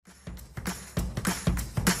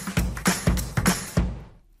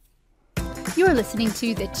You're listening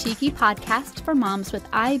to the Cheeky Podcast for Moms with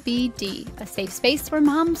IBD, a safe space where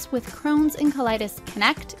moms with Crohn's and colitis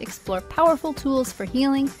connect, explore powerful tools for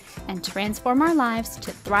healing, and transform our lives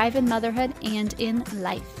to thrive in motherhood and in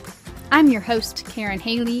life. I'm your host, Karen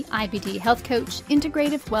Haley, IBD health coach,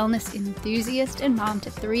 integrative wellness enthusiast, and mom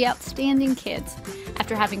to 3 outstanding kids.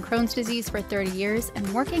 After having Crohn's disease for 30 years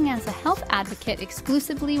and working as a health advocate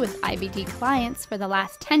exclusively with IBD clients for the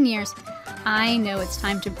last 10 years, I know it's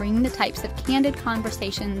time to bring the types of candid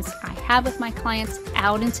conversations I have with my clients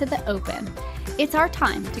out into the open. It's our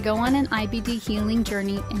time to go on an IBD healing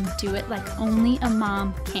journey and do it like only a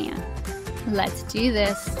mom can. Let's do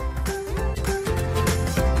this.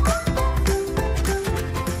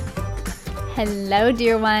 Hello,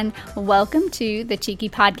 dear one. Welcome to the Cheeky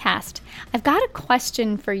Podcast. I've got a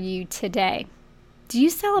question for you today. Do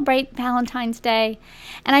you celebrate Valentine's Day?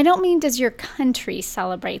 And I don't mean does your country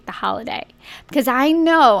celebrate the holiday? Because I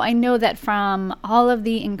know that from all of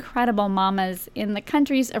the incredible mamas in the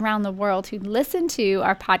countries around the world who listen to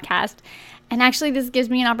our podcast, and actually this gives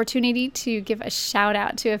me an opportunity to give a shout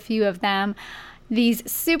out to a few of them, these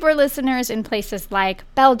super listeners in places like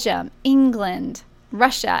Belgium, England,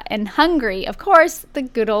 Russia, and Hungary, of course, the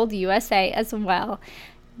good old USA as well.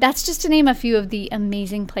 That's just to name a few of the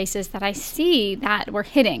amazing places that I see that we're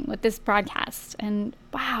hitting with this broadcast. And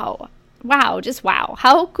wow, just wow.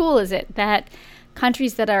 How cool is it that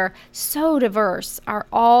countries that are so diverse are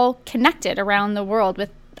all connected around the world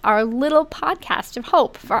with our little podcast of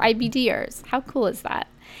hope for IBDers? How cool is that?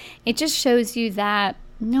 It just shows you that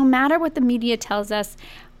no matter what the media tells us,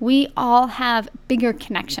 we all have bigger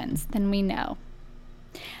connections than we know.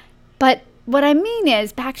 But what I mean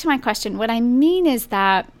is, back to my question, what I mean is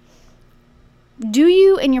that do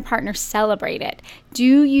you and your partner celebrate it?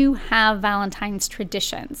 Do you have Valentine's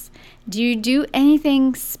traditions? Do you do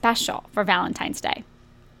anything special for Valentine's Day?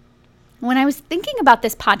 When I was thinking about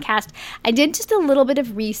this podcast, I did just a little bit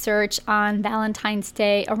of research on Valentine's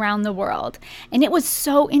Day around the world. And it was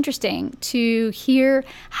so interesting to hear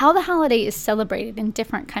how the holiday is celebrated in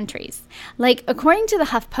different countries. Like, according to the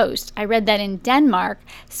HuffPost, I read that in Denmark,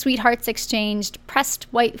 sweethearts exchanged pressed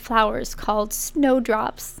white flowers called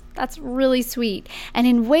snowdrops. That's really sweet. And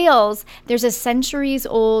in Wales, there's a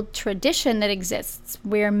centuries-old tradition that exists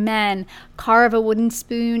where men carve a wooden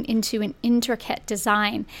spoon into an intricate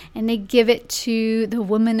design, and they give it to the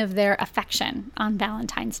woman of their affection on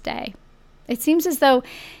Valentine's Day. It seems as though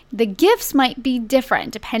the gifts might be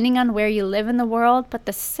different depending on where you live in the world, but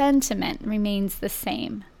the sentiment remains the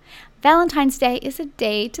same. Valentine's Day is a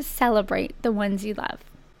day to celebrate the ones you love.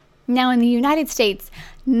 Now, in the United States,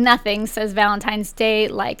 nothing says Valentine's Day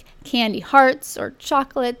like candy hearts or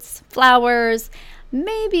chocolates, flowers,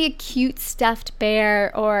 maybe a cute stuffed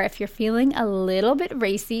bear, or if you're feeling a little bit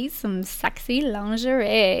racy, some sexy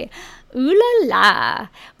lingerie. Ooh la la.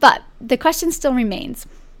 But the question still remains,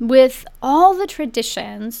 with all the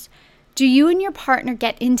traditions, do you and your partner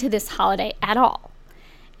get into this holiday at all?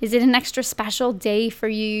 Is it an extra special day for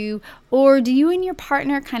you? Or do you and your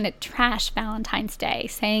partner kind of trash Valentine's Day,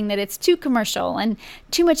 saying that it's too commercial and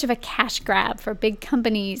too much of a cash grab for big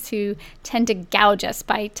companies who tend to gouge us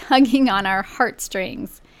by tugging on our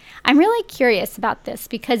heartstrings? I'm really curious about this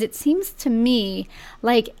because it seems to me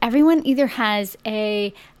like everyone either has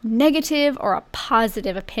a negative or a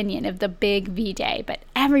positive opinion of the big V Day, but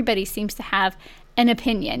everybody seems to have an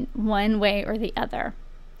opinion one way or the other.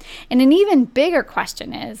 And an even bigger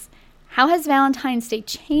question is, how has Valentine's Day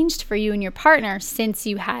changed for you and your partner since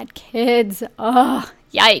you had kids? Oh,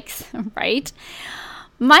 yikes, right?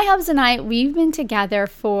 My hubs and I, we've been together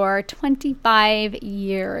for 25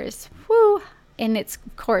 years. Whew. And it's,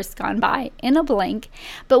 of course, gone by in a blink.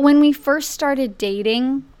 But when we first started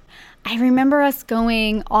dating, I remember us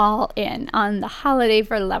going all in on the holiday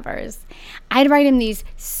for lovers. I'd write him these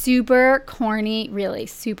super corny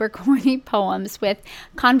poems with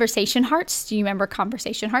conversation hearts. Do you remember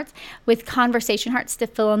conversation hearts? With conversation hearts to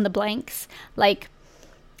fill in the blanks. Like,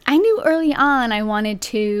 I knew early on I wanted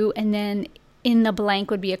to, and then in the blank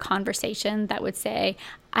would be a conversation that would say,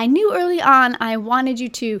 I knew early on I wanted you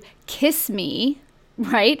to kiss me,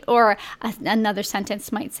 right? Or another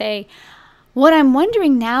sentence might say, what I'm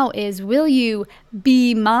wondering now is, will you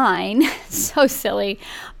be mine? So silly,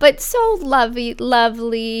 but so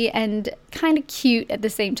lovely and kind of cute at the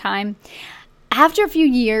same time. After a few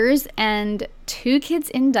years and 2 kids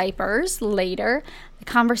in diapers later, the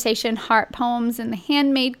conversation heart poems and the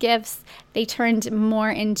handmade gifts, they turned more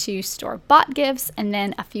into store-bought gifts. And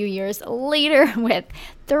then a few years later, with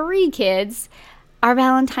 3 kids, our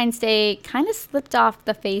Valentine's Day kind of slipped off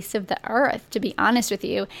the face of the earth, to be honest with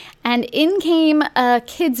you. And in came a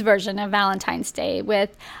kid's version of Valentine's Day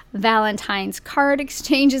with Valentine's card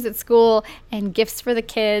exchanges at school and gifts for the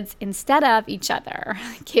kids instead of each other.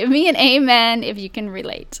 Give me an amen if you can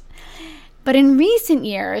relate. But in recent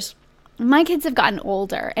years, my kids have gotten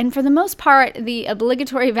older, and for the most part, the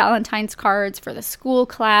obligatory Valentine's cards for the school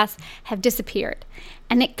class have disappeared.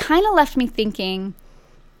 And it kind of left me thinking,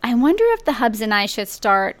 I wonder if the hubs and I should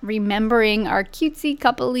start remembering our cutesy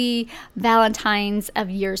coupley Valentines of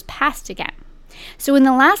years past again. So in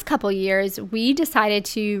the last couple years, we decided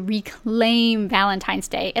to reclaim Valentine's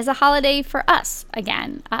Day as a holiday for us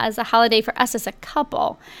again, as a holiday for us as a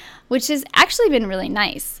couple, which has actually been really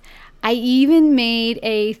nice. I even made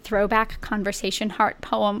a throwback conversation heart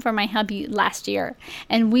poem for my hubby last year,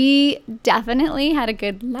 and we definitely had a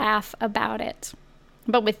good laugh about it.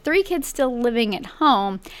 But with 3 kids still living at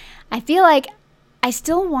home, I feel like I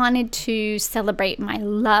still wanted to celebrate my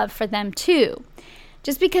love for them too.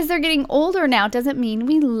 Just because they're getting older now doesn't mean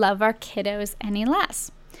we love our kiddos any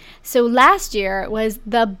less. So last year was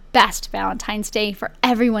the best Valentine's Day for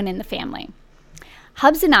everyone in the family.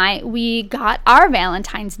 Hubs and I, we got our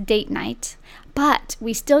Valentine's date night, but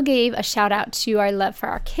we still gave a shout out to our love for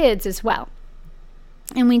our kids as well.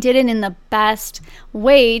 And we did it in the best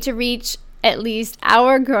way to reach at least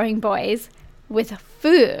our growing boys with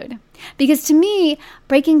food. Because to me,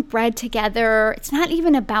 breaking bread together, it's not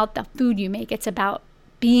even about the food you make, it's about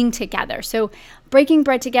being together. So breaking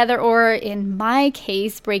bread together, or in my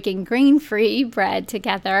case, breaking grain-free bread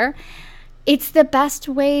together, it's the best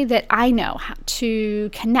way that I know how to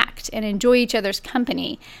connect and enjoy each other's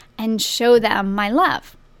company and show them my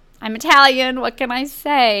love. I'm Italian, what can I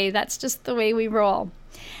say? That's just the way we roll.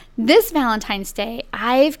 This Valentine's Day,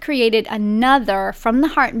 I've created another From the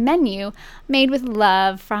Heart menu made with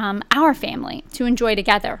love from our family to enjoy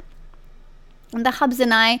together. And the hubs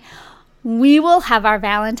and I, we will have our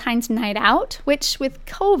Valentine's night out, which with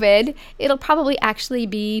COVID, it'll probably actually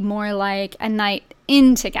be more like a night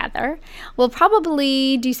in together. We'll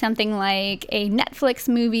probably do something like a Netflix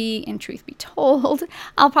movie, and truth be told,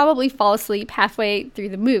 I'll probably fall asleep halfway through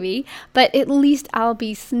the movie, but at least I'll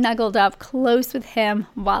be snuggled up close with him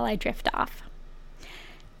while I drift off.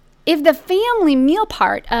 If the family meal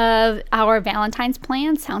part of our Valentine's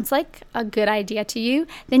plan sounds like a good idea to you,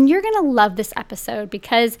 then you're going to love this episode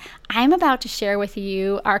because I'm about to share with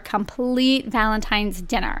you our complete Valentine's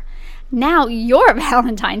dinner. Now your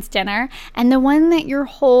Valentine's dinner, and the one that your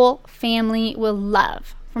whole family will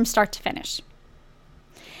love from start to finish.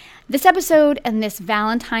 This episode and this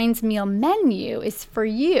Valentine's meal menu is for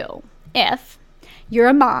you if you're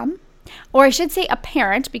a mom, or I should say a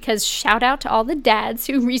parent, because shout out to all the dads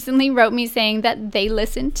who recently wrote me saying that they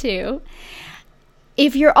listen too.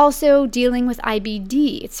 If you're also dealing with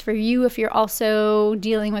IBD, it's for you if you're also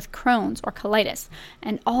dealing with Crohn's or colitis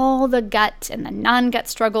and all the gut and the non-gut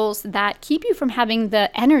struggles that keep you from having the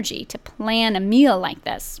energy to plan a meal like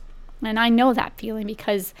this. And I know that feeling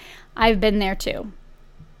because I've been there too.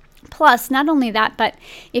 Plus, not only that, but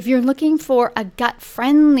if you're looking for a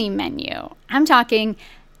gut-friendly menu, I'm talking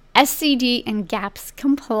SCD and GAPS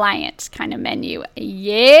compliant kind of menu.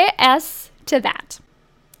 Yes to that.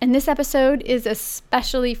 And this episode is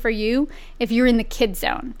especially for you if you're in the kid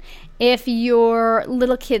zone. If your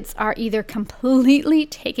little kids are either completely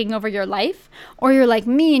taking over your life, or you're like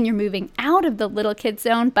me and you're moving out of the little kid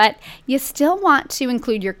zone, but you still want to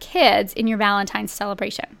include your kids in your Valentine's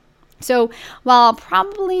celebration. So while I'll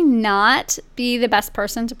probably not be the best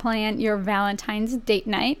person to plan your Valentine's date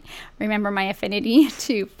night, remember my affinity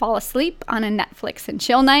to fall asleep on a Netflix and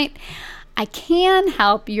chill night, I can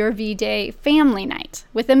help your V-Day family night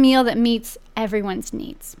with a meal that meets everyone's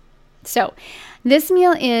needs. So this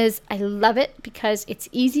meal I love it because it's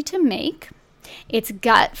easy to make. It's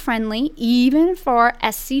gut friendly, even for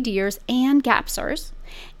SCDers and GAPSers.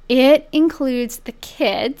 It includes the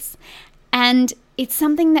kids, and it's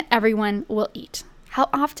something that everyone will eat. How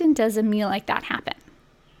often does a meal like that happen?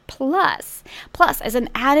 Plus, as an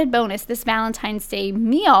added bonus, this Valentine's Day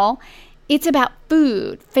meal, it's about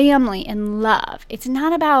food, family, and love. It's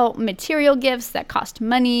not about material gifts that cost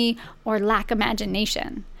money or lack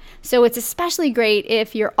imagination. So it's especially great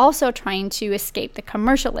if you're also trying to escape the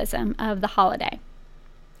commercialism of the holiday.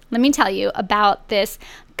 Let me tell you about this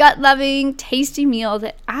gut-loving, tasty meal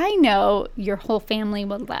that I know your whole family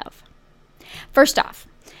will love. First off,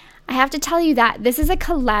 I have to tell you that this is a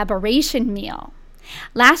collaboration meal.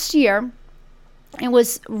 Last year, it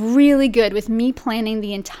was really good with me planning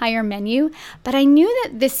the entire menu, but I knew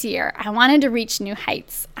that this year I wanted to reach new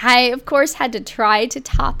heights. I, of course, had to try to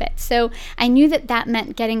top it, so I knew that that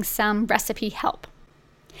meant getting some recipe help.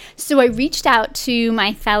 So I reached out to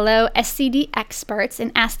my fellow SCD experts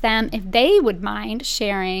and asked them if they would mind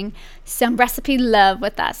sharing some recipe love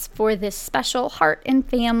with us for this special heart and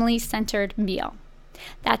family centered meal.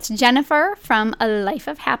 That's Jennifer from A Life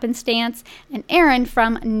of Happenstance and Erin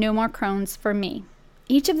from No More Crohn's for Me.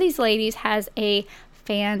 Each of these ladies has a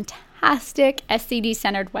fantastic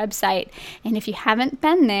SCD-centered website, and if you haven't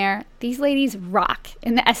been there, these ladies rock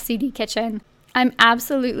in the SCD kitchen. I'm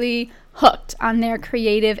absolutely hooked on their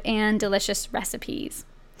creative and delicious recipes.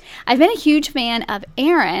 I've been a huge fan of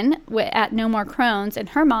Erin at No More Crohn's and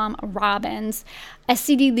her mom, Robin's,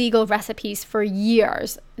 SCD Legal recipes for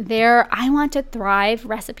years. Their I Want to Thrive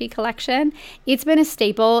recipe collection, it's been a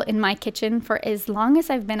staple in my kitchen for as long as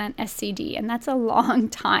I've been on SCD, and that's a long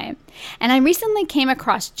time. And I recently came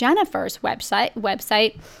across Jennifer's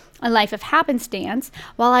website, A Life of Happenstance,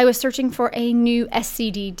 while I was searching for a new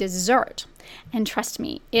SCD dessert. And trust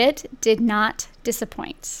me, it did not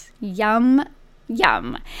disappoint. Yum.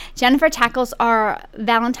 Jennifer tackles our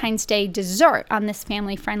Valentine's Day dessert on this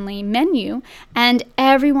family-friendly menu, and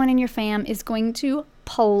everyone in your fam is going to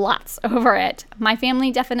plotz over it. My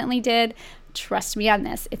family definitely did. Trust me on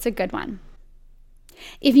this. It's a good one.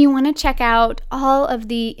 If you want to check out all of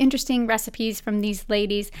the interesting recipes from these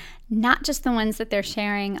ladies, not just the ones that they're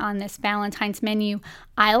sharing on this Valentine's menu,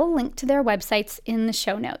 I'll link to their websites in the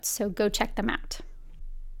show notes, so go check them out.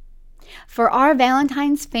 For our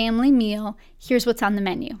Valentine's family meal, here's what's on the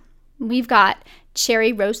menu. We've got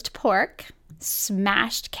cherry roast pork,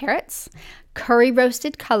 smashed carrots, curry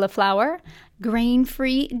roasted cauliflower,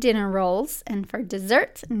 grain-free dinner rolls, and for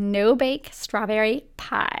dessert, no-bake strawberry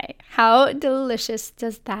pie. How delicious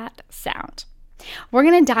does that sound? We're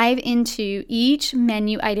going to dive into each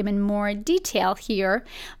menu item in more detail here,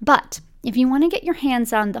 but if you want to get your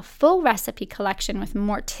hands on the full recipe collection with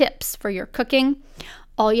more tips for your cooking,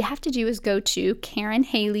 all you have to do is go to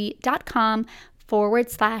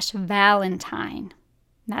KarenHaley.com/Valentine.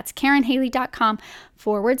 That's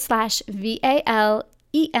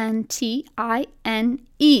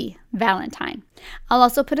KarenHaley.com/VALENTINE Valentine. I'll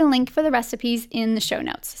also put a link for the recipes in the show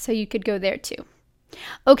notes, so you could go there too.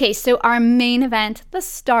 Okay, so our main event, the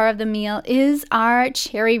star of the meal, is our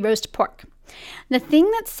cherry roast pork. The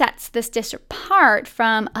thing that sets this dish apart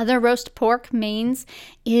from other roast pork mains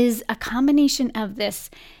is a combination of this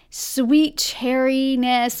sweet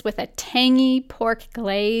cherryness with a tangy pork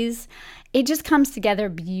glaze. It just comes together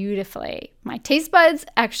beautifully. My taste buds,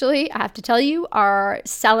 actually, I have to tell you, are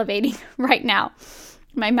salivating right now.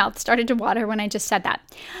 My mouth started to water when I just said that.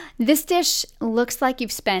 This dish looks like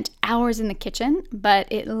you've spent hours in the kitchen,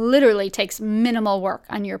 but it literally takes minimal work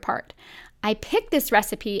on your part. I picked this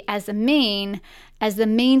recipe as the main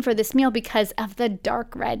for this meal because of the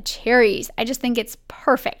dark red cherries. I just think it's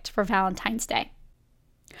perfect for Valentine's Day.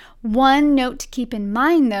 One note to keep in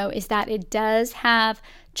mind, though, is that it does have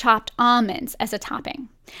chopped almonds as a topping.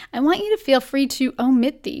 I want you to feel free to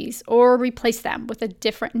omit these or replace them with a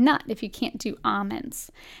different nut if you can't do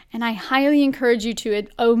almonds. And I highly encourage you to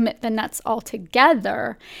omit the nuts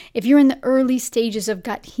altogether if you're in the early stages of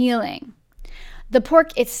gut healing. The pork,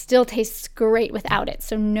 it still tastes great without it,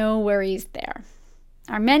 so no worries there.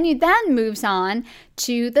 Our menu then moves on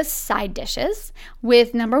to the side dishes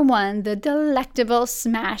with number 1, the delectable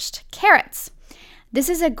smashed carrots. This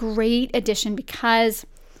is a great addition because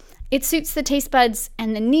it suits the taste buds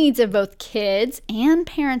and the needs of both kids and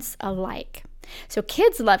parents alike. So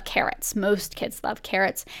kids love carrots. Most kids love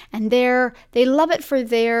carrots, and they love it for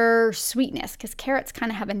their sweetness because carrots kind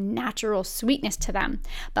of have a natural sweetness to them.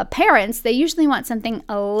 But parents, they usually want something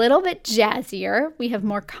a little bit jazzier. We have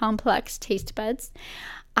more complex taste buds.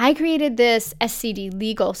 I created this SCD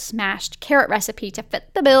Legal smashed carrot recipe to fit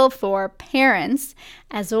the bill for parents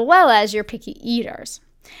as well as your picky eaters.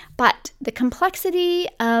 But the complexity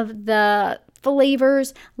of the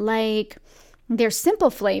flavors, like they're simple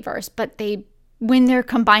flavors, but when they're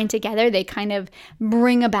combined together, they kind of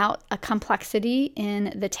bring about a complexity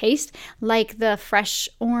in the taste, like the fresh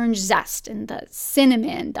orange zest and the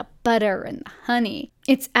cinnamon, the butter and the honey.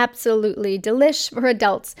 It's absolutely delish for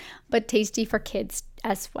adults, but tasty for kids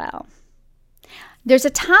as well. There's a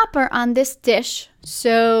topper on this dish,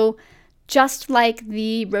 so just like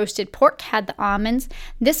the roasted pork had the almonds,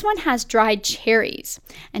 this one has dried cherries.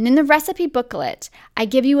 And in the recipe booklet, I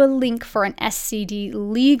give you a link for an SCD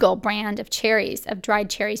Legal brand of dried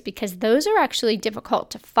cherries, because those are actually difficult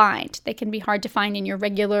to find. They can be hard to find in your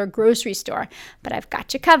regular grocery store, but I've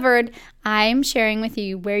got you covered. I'm sharing with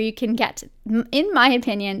you where you can get, in my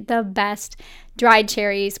opinion, the best dried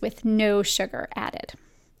cherries with no sugar added.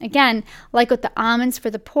 Again, like with the almonds for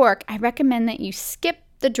the pork, I recommend that you skip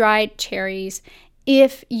the dried cherries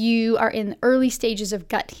if you are in the early stages of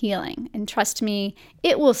gut healing. And trust me,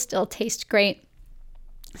 it will still taste great.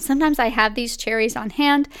 Sometimes I have these cherries on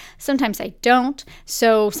hand, sometimes I don't,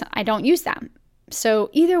 so I don't use them. So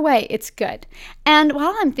either way, it's good. And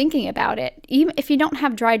while I'm thinking about it, even if you don't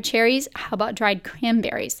have dried cherries, how about dried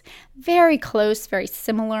cranberries? Very close, very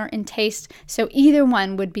similar in taste, so either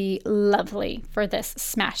one would be lovely for this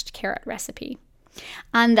smashed carrot recipe.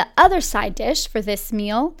 On the other side dish for this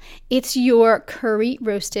meal, it's your curry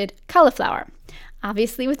roasted cauliflower.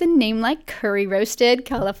 Obviously, with a name like curry roasted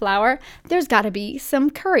cauliflower, there's got to be some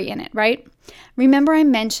curry in it, right? Remember I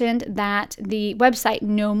mentioned that the website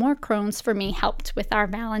No More Crones for Me helped with our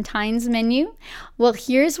Valentine's menu? Well,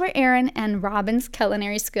 here's where Erin and Robin's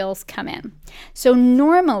culinary skills come in. So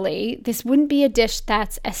normally, this wouldn't be a dish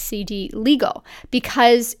that's SCD legal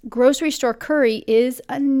because grocery store curry is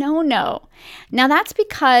a no-no. Now that's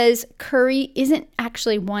because curry isn't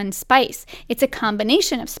actually one spice. It's a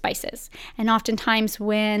combination of spices. And oftentimes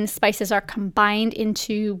when spices are combined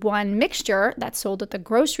into one mixture that's sold at the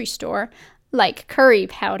grocery store, like curry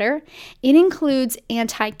powder, it includes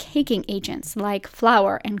anti-caking agents like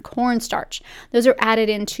flour and cornstarch. Those are added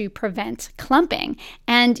in to prevent clumping,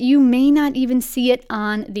 and you may not even see it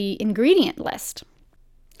on the ingredient list.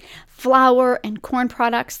 Flour and corn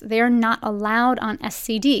products, they're not allowed on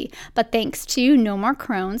SCD, but thanks to No More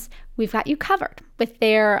Crones, we've got you covered with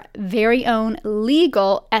their very own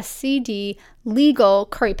legal SCD legal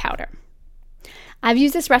curry powder. I've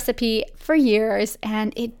used this recipe for years,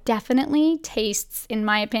 and it definitely tastes, in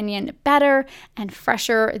my opinion, better and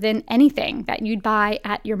fresher than anything that you'd buy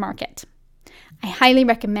at your market. I highly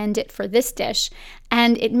recommend it for this dish,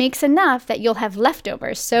 and it makes enough that you'll have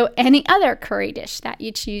leftovers, so any other curry dish that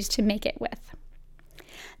you choose to make it with.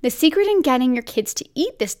 The secret in getting your kids to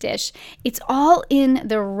eat this dish, it's all in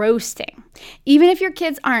the roasting. Even if your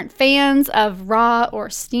kids aren't fans of raw or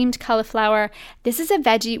steamed cauliflower, this is a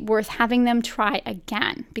veggie worth having them try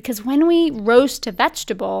again. Because when we roast a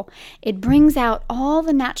vegetable, it brings out all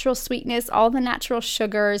the natural sweetness, all the natural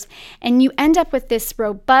sugars, and you end up with this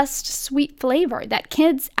robust, sweet flavor that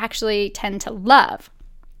kids actually tend to love.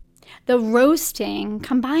 The roasting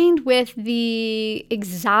combined with the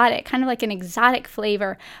exotic, kind of like an exotic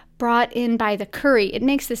flavor brought in by the curry, it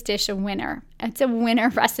makes this dish a winner. It's a winner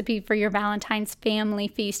recipe for your Valentine's family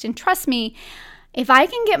feast. And trust me, if I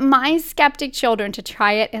can get my skeptic children to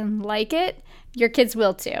try it and like it, your kids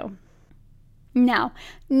will too. Now,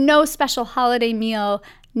 no special holiday meal,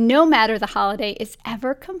 no matter the holiday, is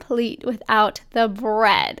ever complete without the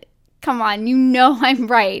bread. Come on, you know I'm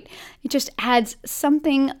right. It just adds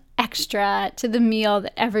something extra to the meal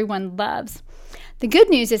that everyone loves. The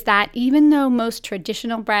good news is that even though most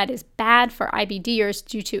traditional bread is bad for IBDers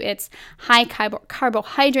due to its high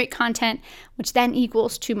carbohydrate content, which then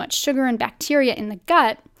equals too much sugar and bacteria in the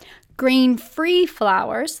gut, grain-free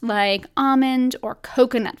flours like almond or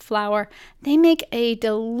coconut flour, they make a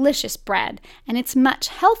delicious bread, and it's much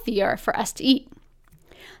healthier for us to eat.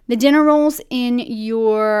 The dinner rolls in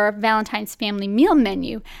your Valentine's family meal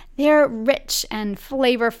menu, they're rich and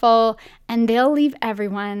flavorful, and they'll leave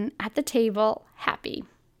everyone at the table happy.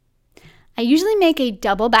 I usually make a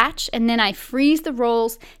double batch, and then I freeze the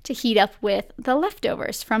rolls to heat up with the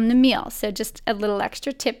leftovers from the meal. So just a little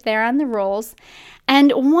extra tip there on the rolls.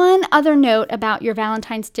 And one other note about your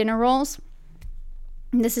Valentine's dinner rolls.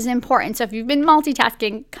 This is important, so if you've been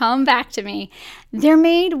multitasking, come back to me. They're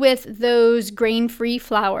made with those grain-free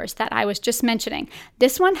flours that I was just mentioning.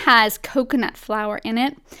 This one has coconut flour in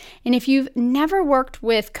it, and if you've never worked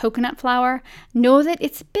with coconut flour, know that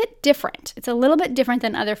it's a bit different. It's a little bit different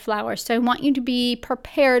than other flours, so I want you to be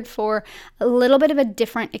prepared for a little bit of a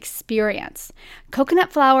different experience.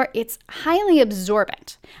 Coconut flour, it's highly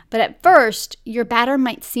absorbent, but at first, your batter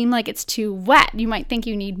might seem like it's too wet. You might think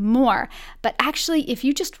you need more, but actually, if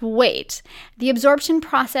you just wait, the absorption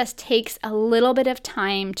process takes a little bit of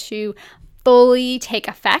time to fully take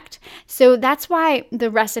effect. So that's why the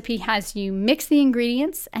recipe has you mix the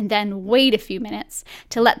ingredients and then wait a few minutes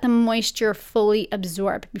to let the moisture fully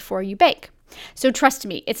absorb before you bake. So trust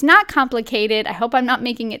me, it's not complicated. I hope I'm not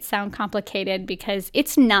making it sound complicated because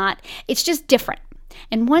it's not. It's just different.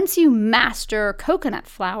 And once you master coconut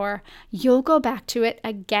flour, you'll go back to it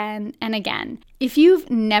again and again. If you've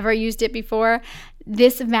never used it before,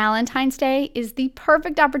 this Valentine's Day is the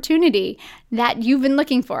perfect opportunity that you've been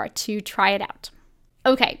looking for to try it out.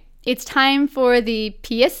 Okay, it's time for the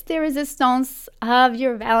pièce de résistance of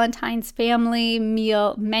your Valentine's family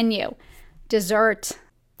meal menu, dessert.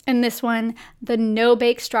 And this one, the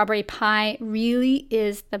no-bake strawberry pie, really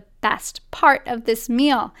is the best part of this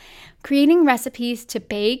meal. Creating recipes to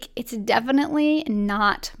bake, it's definitely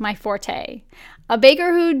not my forte. A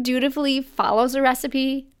baker who dutifully follows a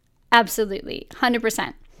recipe, absolutely,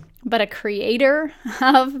 100%. But a creator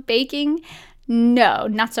of baking, no,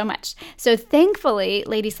 not so much. So thankfully,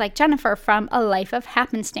 ladies like Jennifer from A Life of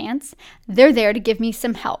Happenstance, they're there to give me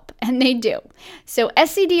some help, and they do. So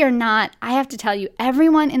SCD or not, I have to tell you,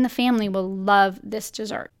 everyone in the family will love this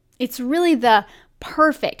dessert. It's really the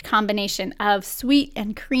perfect combination of sweet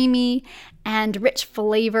and creamy and rich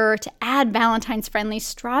flavor to add Valentine's friendly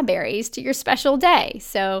strawberries to your special day.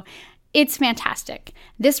 So it's fantastic.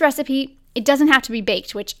 This recipe, it doesn't have to be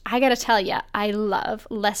baked, which I gotta tell you, I love.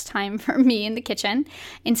 Less time for me in the kitchen.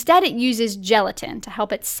 Instead, it uses gelatin to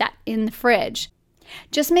help it set in the fridge.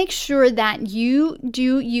 Just make sure that you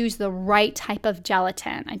do use the right type of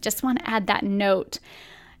gelatin. I just want to add that note.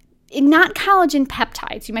 Not collagen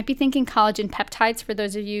peptides. You might be thinking collagen peptides for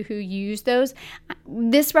those of you who use those.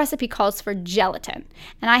 This recipe calls for gelatin.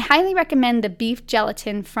 And I highly recommend the beef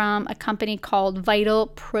gelatin from a company called Vital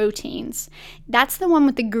Proteins. That's the one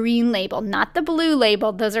with the green label, not the blue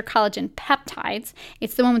label. Those are collagen peptides.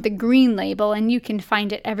 It's the one with the green label, and you can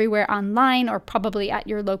find it everywhere online or probably at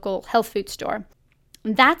your local health food store.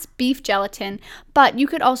 That's beef gelatin, but you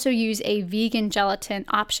could also use a vegan gelatin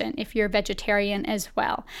option if you're a vegetarian as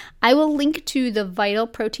well. I will link to the Vital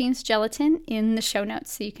Proteins gelatin in the show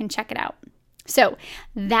notes so you can check it out. So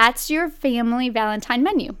that's your family Valentine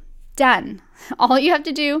menu. Done. All you have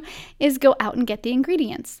to do is go out and get the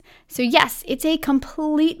ingredients. So yes, it's a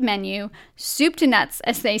complete menu, soup to nuts,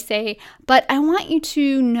 as they say, but I want you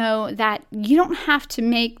to know that you don't have to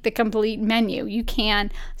make the complete menu. You can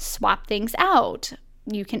swap things out.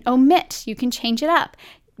 You can omit, you can change it up.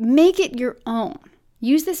 Make it your own.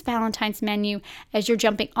 Use this Valentine's menu as your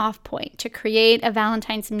jumping off point to create a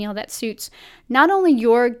Valentine's meal that suits not only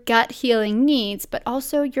your gut healing needs, but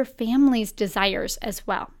also your family's desires as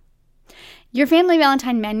well. Your family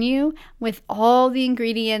Valentine menu with all the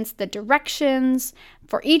ingredients, the directions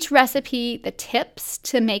for each recipe, the tips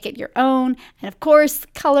to make it your own, and of course,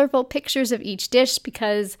 colorful pictures of each dish,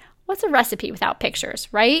 because what's a recipe without pictures,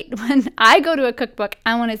 right? When I go to a cookbook,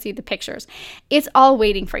 I want to see the pictures. It's all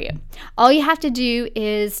waiting for you. All you have to do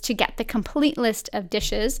is to get the complete list of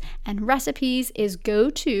dishes and recipes is go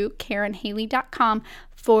to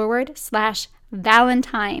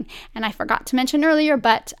KarenHaley.com/Valentine. And I forgot to mention earlier,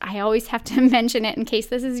 but I always have to mention it in case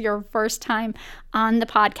this is your first time on the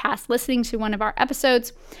podcast listening to one of our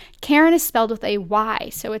episodes. Karen is spelled with a Y,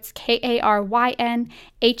 so it's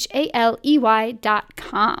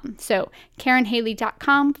KarenHaley.com. So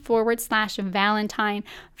KarenHaley.com/Valentine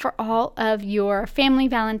for all of your family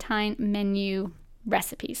Valentine menu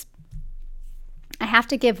recipes. I have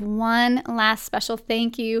to give one last special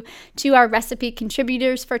thank you to our recipe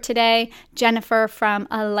contributors for today, Jennifer from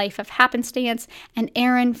A Life of Happenstance and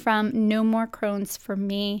Erin from No More Crones for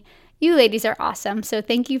Me. You ladies are awesome, so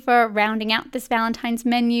thank you for rounding out this Valentine's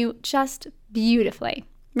menu just beautifully.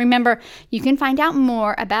 Remember, you can find out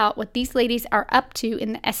more about what these ladies are up to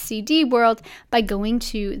in the SCD world by going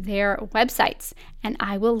to their websites, and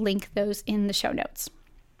I will link those in the show notes.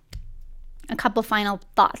 A couple final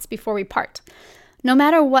thoughts before we part. No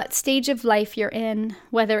matter what stage of life you're in,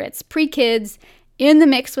 whether it's pre-kids, in the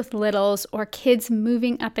mix with littles, or kids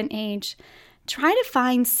moving up in age, try to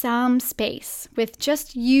find some space with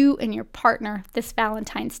just you and your partner this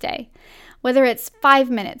Valentine's Day. Whether it's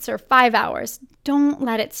 5 minutes or 5 hours, don't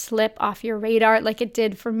let it slip off your radar like it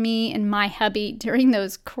did for me and my hubby during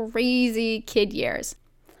those crazy kid years.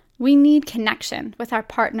 We need connection with our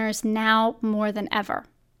partners now more than ever.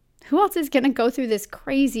 Who else is going to go through this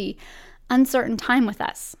crazy, uncertain time with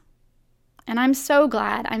us? And I'm so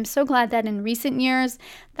glad that in recent years,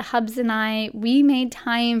 the hubs and I, we made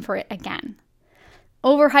time for it again.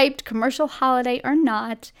 Overhyped commercial holiday or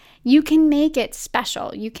not, you can make it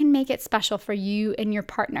special. You can make it special for you and your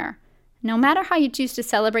partner. No matter how you choose to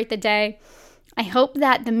celebrate the day, I hope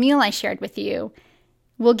that the meal I shared with you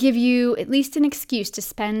will give you at least an excuse to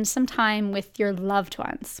spend some time with your loved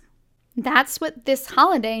ones. That's what this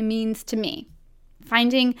holiday means to me.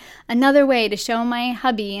 Finding another way to show my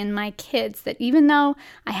hubby and my kids that even though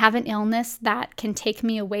I have an illness that can take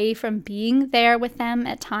me away from being there with them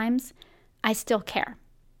at times, I still care.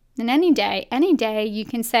 And any day you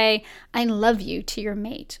can say, I love you to your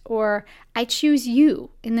mate, or I choose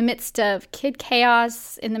you in the midst of kid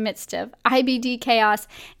chaos, in the midst of IBD chaos,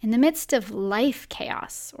 in the midst of life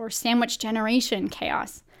chaos, or sandwich generation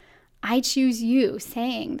chaos. I choose you,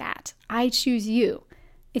 saying that. I choose you.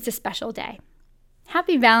 It's a special day.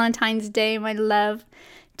 Happy Valentine's Day, my love.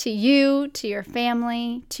 to you, to your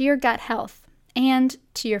family, to your gut health, and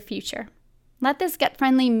to your future. Let this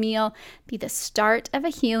gut-friendly meal be the start of a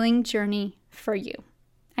healing journey for you.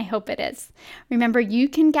 I hope it is. Remember, you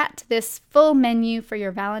can get this full menu for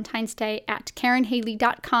your Valentine's Day at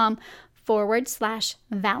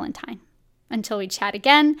KarenHaley.com/Valentine. Until we chat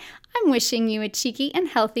again, I'm wishing you a cheeky and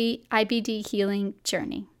healthy IBD healing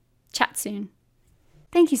journey. Chat soon.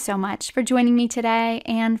 Thank you so much for joining me today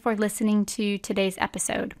and for listening to today's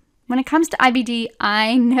episode. When it comes to IBD,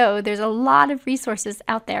 I know there's a lot of resources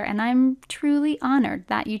out there, and I'm truly honored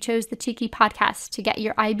that you chose the Cheeky Podcast to get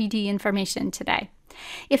your IBD information today.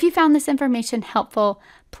 If you found this information helpful,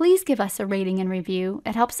 please give us a rating and review.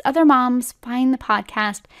 It helps other moms find the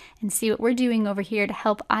podcast and see what we're doing over here to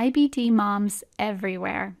help IBD moms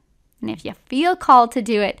everywhere. And if you feel called to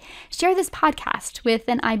do it, share this podcast with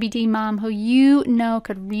an IBD mom who you know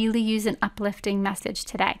could really use an uplifting message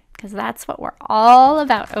today, because that's what we're all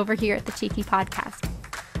about over here at the Cheeky Podcast.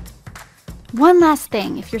 One last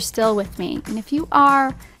thing, if you're still with me, and if you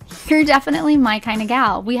are, you're definitely my kind of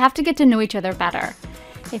gal. We have to get to know each other better.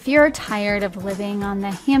 If you're tired of living on the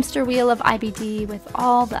hamster wheel of IBD with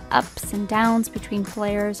all the ups and downs between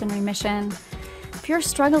flares and remission, if you're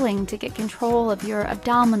struggling to get control of your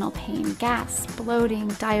abdominal pain, gas, bloating,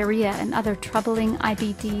 diarrhea, and other troubling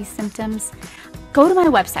IBD symptoms, go to my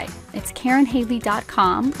website. It's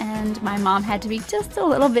KarenHaley.com, and my mom had to be just a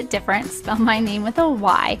little bit different, spell my name with a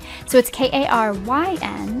Y. So it's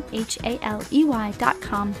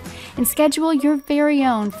KarenHaley.com, and schedule your very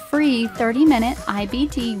own free 30-minute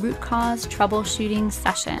IBD root cause troubleshooting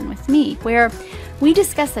session with me, where we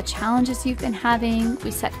discuss the challenges you've been having,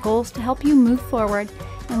 we set goals to help you move forward,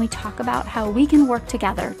 and we talk about how we can work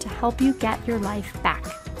together to help you get your life back.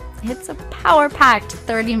 It's a power-packed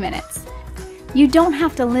 30 minutes. You don't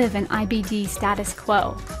have to live in IBD status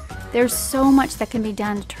quo. There's so much that can be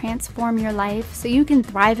done to transform your life so you can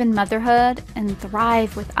thrive in motherhood and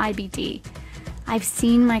thrive with IBD. I've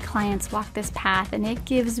seen my clients walk this path, and it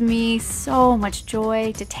gives me so much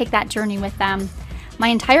joy to take that journey with them. My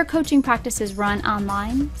entire coaching practice is run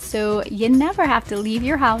online, so you never have to leave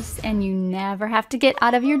your house and you never have to get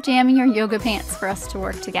out of your jammy or yoga pants for us to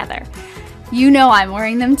work together. You know I'm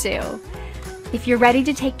wearing them too. If you're ready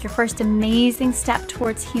to take your first amazing step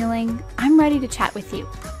towards healing, I'm ready to chat with you.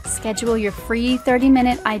 Schedule your free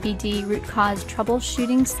 30-minute IBD root cause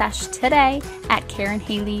troubleshooting sesh today at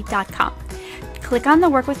KarenHaley.com. Click on the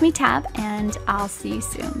Work With Me tab, and I'll see you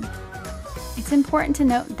soon. It's important to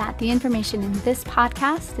note that the information in this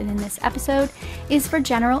podcast and in this episode is for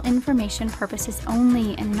general information purposes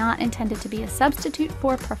only and not intended to be a substitute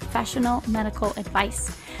for professional medical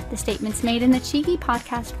advice. The statements made in the Cheeky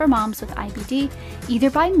Podcast for moms with IBD, either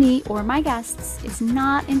by me or my guests, is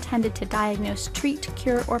not intended to diagnose, treat,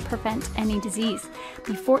 cure, or prevent any disease.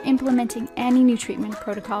 Before implementing any new treatment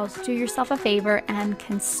protocols, do yourself a favor and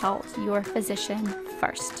consult your physician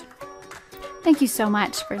first. Thank you so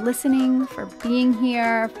much for listening, for being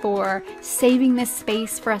here, for saving this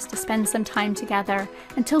space for us to spend some time together.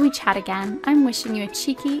 Until we chat again, I'm wishing you a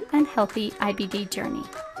cheeky and healthy IBD journey.